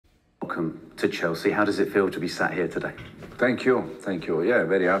welcome to Chelsea. How does it feel to be sat here today? Thank you, thank you. Yeah,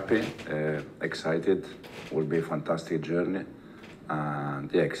 very happy, excited. Will be a fantastic journey,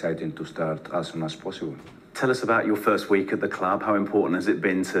 and yeah, exciting to start as soon as possible. Tell us about your first week at the club. How important has it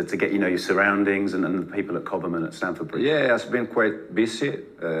been to get your surroundings and the people at Cobham and at Stamford Bridge? Yeah, it's been quite busy.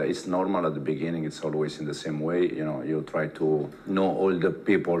 It's normal at the beginning. It's always in the same way. You try to know all the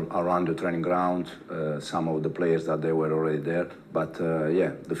people around the training ground, some of the players that they were already there. But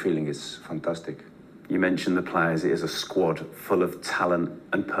yeah, the feeling is fantastic. You mentioned the players. It is a squad full of talent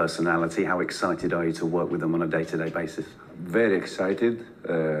and personality. How excited are you to work with them on a day-to-day basis? Very excited.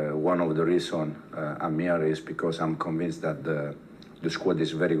 One of the reasons I'm here is because I'm convinced that the squad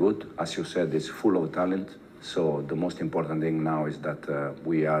is very good. As you said, it's full of talent. So the most important thing now is that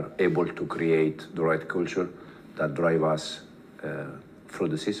we are able to create the right culture that drive us through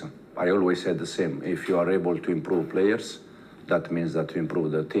the season. I always said the same. If you are able to improve players, that means that you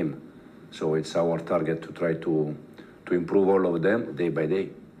improve the team. So it's our target to try to improve all of them day by day.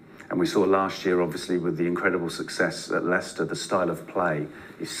 And we saw last year, obviously, with the incredible success at Leicester, the style of play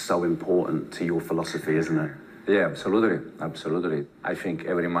is so important to your philosophy, isn't it? Yeah, absolutely, absolutely. I think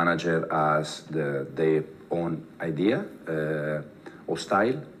every manager has their own idea or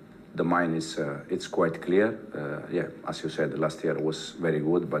style. The mine is it's quite clear. Yeah, as you said, last year was very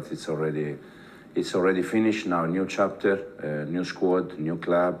good, but it's already finished now. New chapter, new squad, new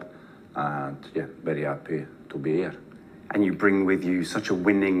club, and yeah, very happy to be here. And you bring with you such a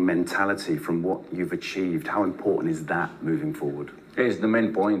winning mentality from what you've achieved. How important is that moving forward? It's the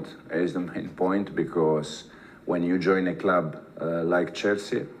main point. It's the main point because when you join a club like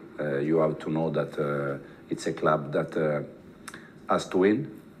Chelsea, you have to know that it's a club that has to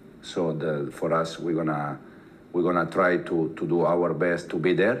win. So for us, we're gonna try to do our best to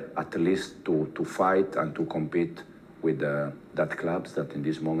be there, at least to fight and to compete with that clubs that in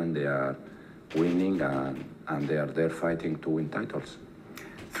this moment they are winning and they are there fighting to win titles.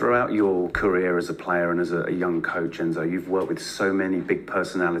 Throughout your career as a player and as a young coach, Enzo, you've worked with so many big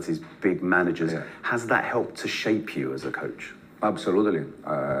personalities, big managers. Yeah. Has that helped to shape you as a coach? Absolutely.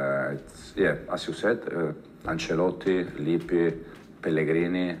 Yeah, as you said, Ancelotti, Lippi,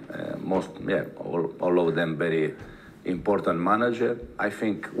 Pellegrini, all of them very important manager. I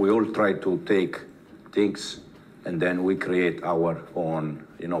think we all try to take things and then we create our own,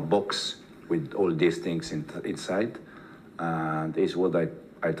 box with all these things inside. And it's what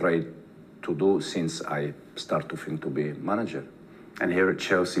I try to do since I start to think to be manager. And here at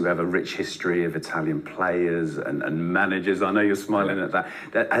Chelsea, we have a rich history of Italian players and managers. I know you're smiling at that.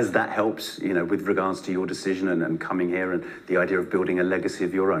 As that helps, with regards to your decision and coming here and the idea of building a legacy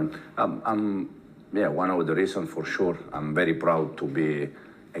of your own? Yeah, one of the reasons for sure. I'm very proud to be,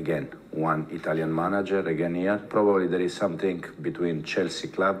 again, one Italian manager again here. Probably there is something between Chelsea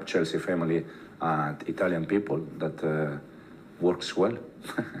club, Chelsea family, and Italian people that works well.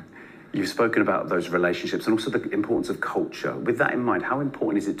 You've spoken about those relationships and also the importance of culture. With that in mind, how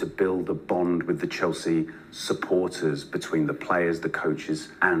important is it to build a bond with the Chelsea supporters between the players, the coaches,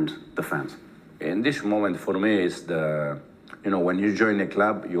 and the fans? In this moment, for me, is when you join a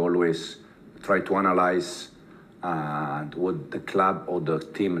club, you always try to analyze and what the club or the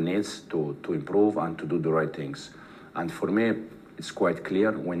team needs to improve and to do the right things. And for me, it's quite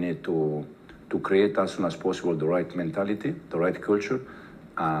clear we need to create as soon as possible the right mentality, the right culture,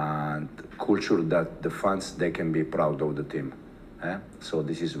 and culture that the fans, they can be proud of the team. So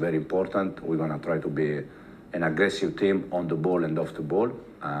this is very important. We're gonna try to be an aggressive team on the ball and off the ball,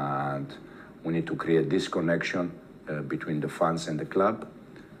 and we need to create this connection between the fans and the club,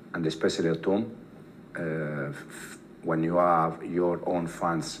 and especially at home. When you have your own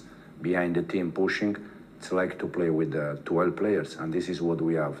fans behind the team pushing, it's like to play with 12 players, and this is what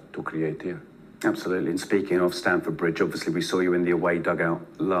we have to create here. Absolutely. And speaking of Stamford Bridge, obviously we saw you in the away dugout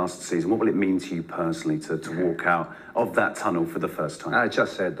last season. What will it mean to you personally to walk out of that tunnel for the first time? I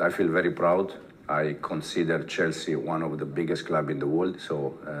just said I feel very proud. I consider Chelsea one of the biggest clubs in the world,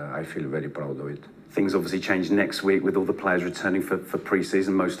 so I feel very proud of it. Things obviously change next week with all the players returning for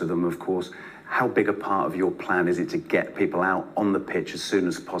pre-season, most of them, of course. How big a part of your plan is it to get people out on the pitch as soon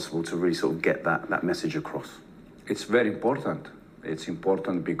as possible to really sort of get that message across? It's very important. It's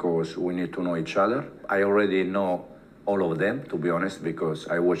important because we need to know each other. I already know all of them, to be honest, because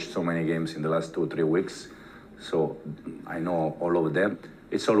I watched so many games in the last 2-3 weeks. So I know all of them.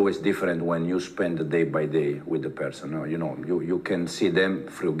 It's always different when you spend the day by day with the person. You can see them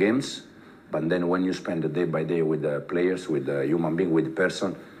through games, but then when you spend the day by day with the players, with the human being, with the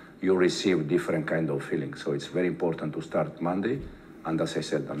person, you receive different kind of feelings. So it's very important to start Monday. And as I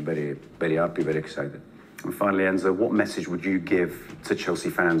said, I'm very, very happy, very excited. And finally, Enzo, what message would you give to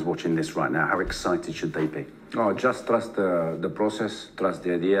Chelsea fans watching this right now? How excited should they be? No, just trust the process, trust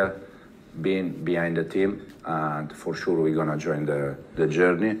the idea, being behind the team, and for sure we're gonna join the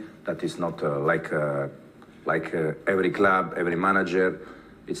journey. That is not like every club, every manager.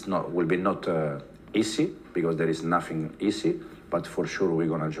 Will be not easy, because there is nothing easy. But for sure we're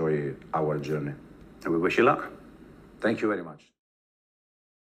gonna enjoy our journey. And we wish you luck. Thank you very much.